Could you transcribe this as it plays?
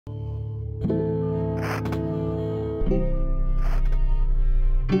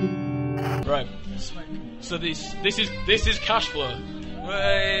Right. So this is Kashflow.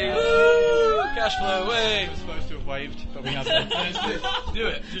 Way, woo! Kashflow, way. We were supposed to have waved, but we haven't. Do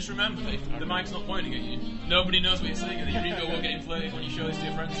it. Just remember, if the mic's not pointing at you, nobody knows what you're saying, and your ego will get inflated when you show this to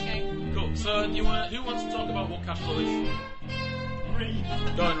your friends. Okay. Cool. So, who wants to talk about what Kashflow is? Reed.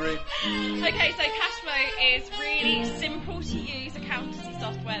 Go on, Reed. Okay, so Kashflow is really simple to use accountancy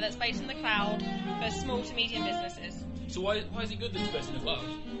software that's based in the cloud for small to medium businesses. So why is it good that it's based in the cloud?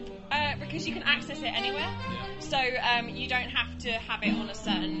 Because you can access it anywhere. Yeah. So you don't have to have it on a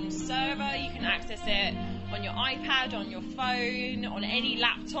certain server. You can access it on your iPad, on your phone, on any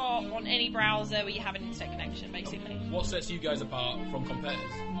laptop, on any browser where you have an internet connection, basically. What sets you guys apart from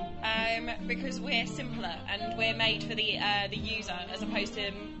competitors? Because we're simpler and we're made for the user as opposed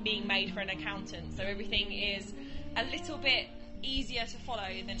to being made for an accountant. So everything is a little bit easier to follow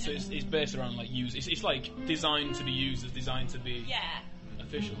than. So it's based around like use. It's like designed to be used, it's designed to be. Yeah.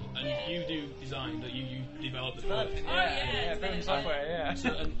 Official, and you do design that you develop the product. Building software, yeah.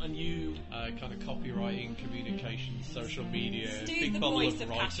 So, and you kind of copywriting, communications, social media, Stu's big the bubble voice of of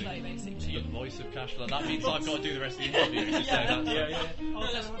writing. Kashflow, basically. The voice of Kashflow. That means I've got to do the rest of the interview. To say that. I'll tell you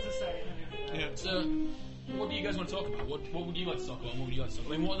what to say. Yeah. So, what do you guys want to talk about? What would you like to talk about? And what would you like to talk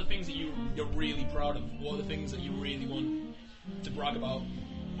about? I mean, what are the things that you're really proud of? What are the things that you really want to brag about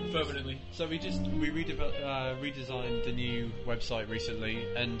fervently? So we redesigned the new website recently,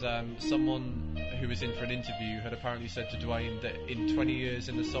 and someone who was in for an interview had apparently said to Dwayne that in 20 years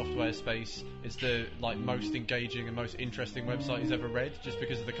in the software space, it's the most engaging and most interesting website he's ever read, just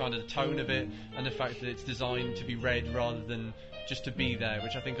because of the kind of tone of it and the fact that it's designed to be read rather than just to be there,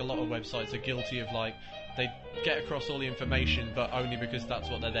 which I think a lot of websites are guilty of. Like, they get across all the information, but only because that's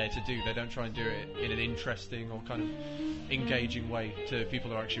what they're there to do. They don't try and do it in an interesting or kind of engaging way to people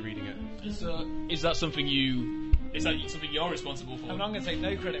who are actually reading it. So, is that something you're responsible for? I'm not going to take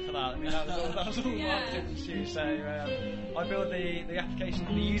no credit for that. I mean, that was all marketing from Stu. So I build the application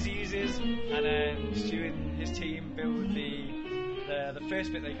that the user uses, and then Stu and his team build the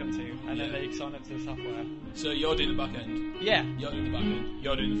first bit they come to, and then they sign up to the software. So you're doing the back end? Yeah. You're doing the back end,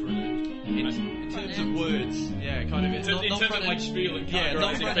 you're doing the front end. In terms of words, yeah, kind of. It's in not terms front of like end, spiel and yeah,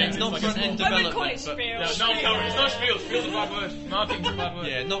 not front end I would development. call it but- spiel. it's not spiel. Spiel's a bad word. Marketing's a bad word.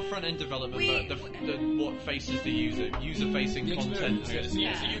 Yeah, not front end development, but what faces the user-facing The content.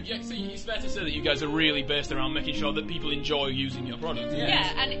 experience. So it's fair to say that you guys are really based around making sure that people enjoy using your product.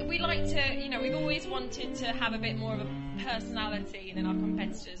 Yeah, and we like to, we've always wanted to have a bit more of a personality than our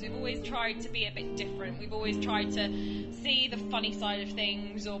competitors. We've always tried to be a bit different. We've always tried to see the funny side of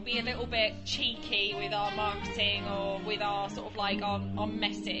things, or be a little bit cheeky with our marketing, or with our sort of like our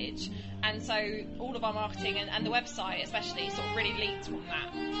message. And so all of our marketing and the website especially sort of really leads from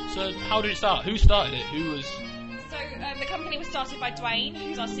that. So how did it start? Who started it? Who was... So the company was started by Dwayne,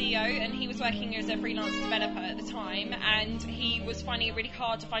 who's our CEO, and he was working as a freelance developer at the time, and he was finding it really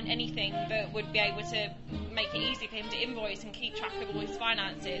hard to find anything that would be able to make it easy for him to invoice and keep track of all his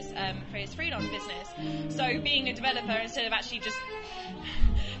finances for his freelance business. So being a developer, instead of actually just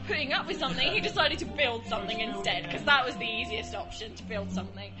putting up with something, he decided to build something instead, because that was the easiest option, to build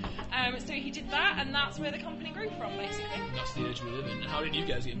something. So he did that, and that's where the company grew from, basically. That's the age we live in. How did you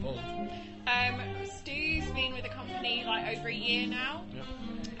guys get involved? Stu's been with the company like over a year now. Yep.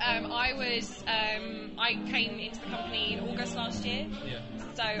 I came into the company in August last year. Yeah.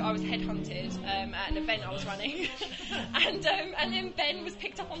 So I was headhunted at an event I was running, and then Ben was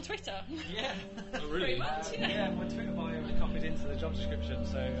picked up on Twitter. Yeah. Oh, really? Pretty much, yeah. My Twitter bio was copied into the job description,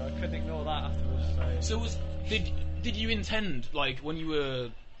 so I couldn't ignore that afterwards. Did you intend, like, when you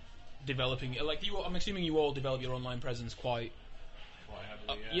were developing, like, I'm assuming you all develop your online presence quite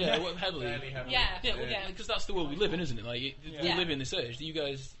heavily. Yeah. Because that's the world we live in, isn't it? Like, we Yeah. live in this age. Do you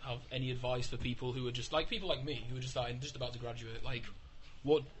guys have any advice for people who are just like people like me, who are just about to graduate? Like,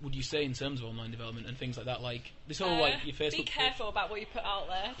 what would you say in terms of online development and things like that? Like this whole like your Facebook. Be careful about what you put out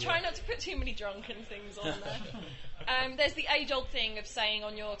there. Try not to put too many drunken things on there. There's the age-old thing of saying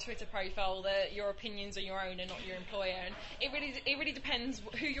on your Twitter profile that your opinions are your own and not your employer, and it really depends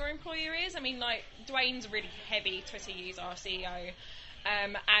who your employer is. I mean, like Dwayne's a really heavy Twitter user, our CEO.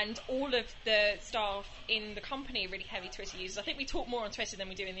 And all of the staff in the company are really heavy Twitter users. I think we talk more on Twitter than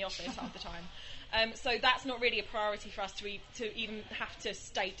we do in the office half the time. So that's not really a priority for us to even have to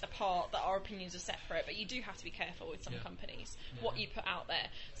state apart that our opinions are separate. But you do have to be careful with some companies what you put out there.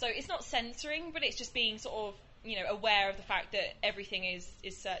 So it's not censoring, but it's just being sort of aware of the fact that everything is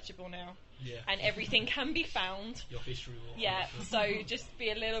searchable now. Yeah. And everything can be found. Your history will. Yeah. So just be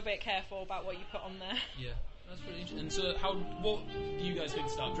a little bit careful about what you put on there. Yeah. That's pretty interesting. And so, what do you guys think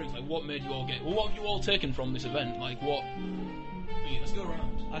start drinks? Like, what made you all what have you all taken from this event? Like, what me? Let's go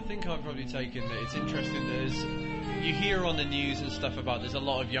around. I think I've probably taken that it's interesting. You hear on the news and stuff about there's a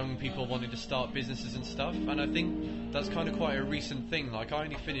lot of young people wanting to start businesses and stuff, and I think that's kind of quite a recent thing. Like, I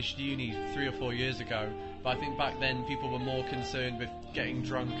only finished uni 3 or 4 years ago, but I think back then people were more concerned with getting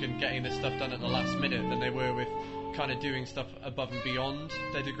drunk and getting this stuff done at the last minute than they were with kind of doing stuff above and beyond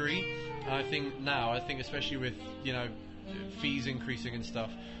their degree. And I think now, especially with, you know, fees increasing and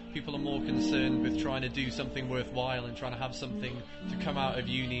stuff, people are more concerned with trying to do something worthwhile and trying to have something to come out of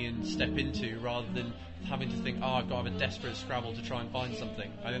uni and step into, rather than having to think, oh, I've got to have a desperate scrabble to try and find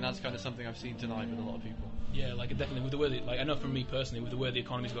something. I think that's kind of something I've seen tonight with a lot of people. Yeah, like definitely with the way that, like, I know from me personally, with the way the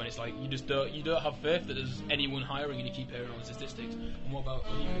economy's going, it's like you don't have faith that there's anyone hiring, and you keep hearing all the statistics. And what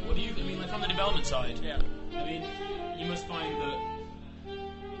do you I mean, like, from the development side? Yeah. I mean, you must find that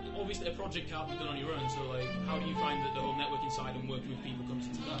obviously a project can't be done on your own. So, like, how do you find that the whole networking side and working with people comes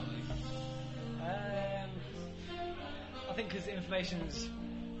into that? I think because information's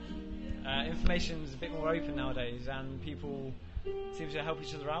a bit more open nowadays, and people seem to help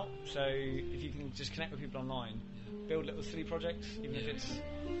each other out. So if you can just connect with people online, build little silly projects, even if it's,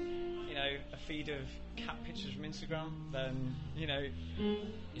 you know, a feed of cat pictures from Instagram, then, you know,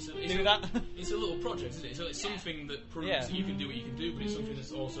 do that. It's a little project, isn't it? So it's something that proves that you can do what you can do, but it's something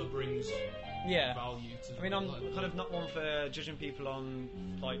that also brings value to. I mean, I'm kind of not one for judging people on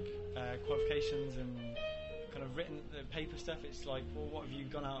like qualifications and kind of written paper stuff. It's like, well, what have you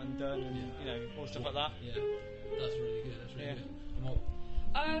gone out and done, and you know, all stuff like that. Yeah, that's really good. That's really good.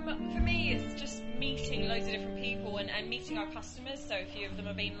 For me, it's just meeting loads of different people and meeting our customers. So a few of them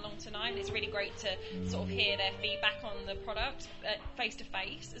have been along tonight. It's really great to sort of hear their feedback on the product face to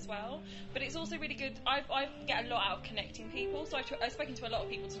face as well. But it's also really good. I get a lot out of connecting people. So I've spoken to a lot of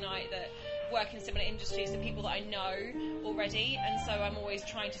people tonight that work in similar industries to people that I know already. And so I'm always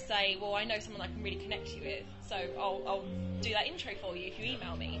trying to say, well, I know someone I can really connect you with. So I'll do that intro for you if you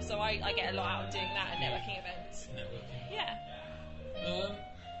email me. So I get a lot out of doing that at networking events. Yeah.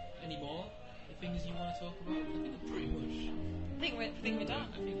 Any more things you want to talk about? I think pretty much. I think we're done.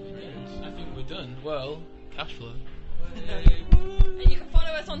 I think we're done. Well, Kashflow. And you can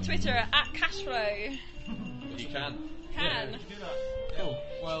follow us on Twitter at Kashflow. You can. Yeah, you can do that. Cool.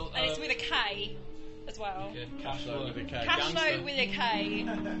 Well, and it's with a K as well. Okay. Kashflow with a K. Kashflow with a K.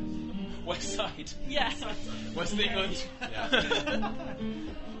 West Side. Yeah. West England. Yeah.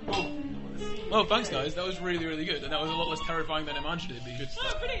 Well, thanks guys, that was really, really good, and that was a lot less terrifying than I imagined it'd be. Good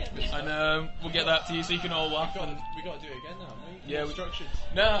stuff. Oh, brilliant. And we'll get that to you so you can all laugh. We got to do it again now, mate. Yeah, instructions.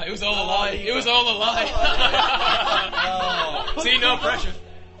 No, it was all a lie. It was all a lie. See, no pressure.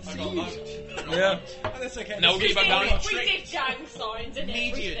 I got mugged. Yeah. That's okay. Now we'll get you back down. We did gang signs and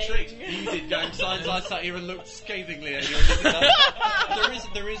Media everything. trick. You did gang signs. I sat here and looked scathingly at you. And did that.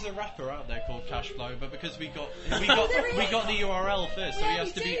 There is a rapper out there called Kashflow, but because we got the URL first, so he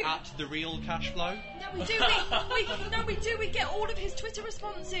has to be at the real Kashflow. No, we do. We get all of his Twitter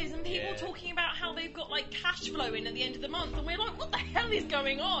responses and people talking about how they've got like cash flow in at the end of the month, and we're like, what the hell is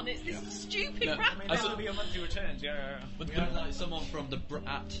going on? It's this stupid rapper. I mean, that'll be your monthly returns. Yeah. We had like someone from the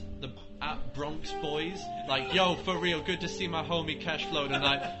at Bronx Boys, like, yo, for real, good to see my homie Kashflow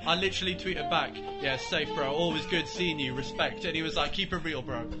tonight. I literally tweeted back, yeah, safe bro, always good seeing you, respect. And he was like, keep it real,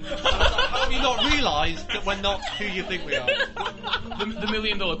 bro. I was like, how have you not realised that we're not who you think we are? The $1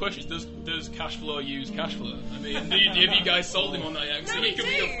 million question is, does Kashflow use Kashflow? I mean, have you guys sold him on that yet? No,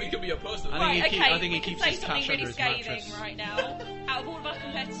 he could be a poster. I think he can keeps say his something cash really under his scathing mattress. right now. Out of all of our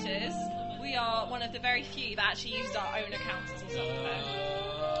competitors, we are one of the very few that actually use our own accountancy software.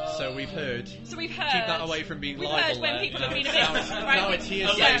 So we've heard. Keep Keep that away from being libel. Heard when people have been a bit. Now it's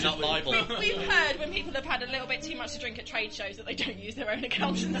hearsay, not libel. We've heard when people have had a little bit too much to drink at trade shows that they don't use their own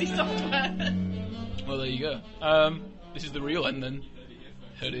accountancy software. Well, there you go. This is the real end then.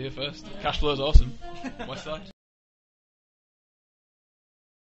 Heard it here first. Kashflow's awesome. West Side.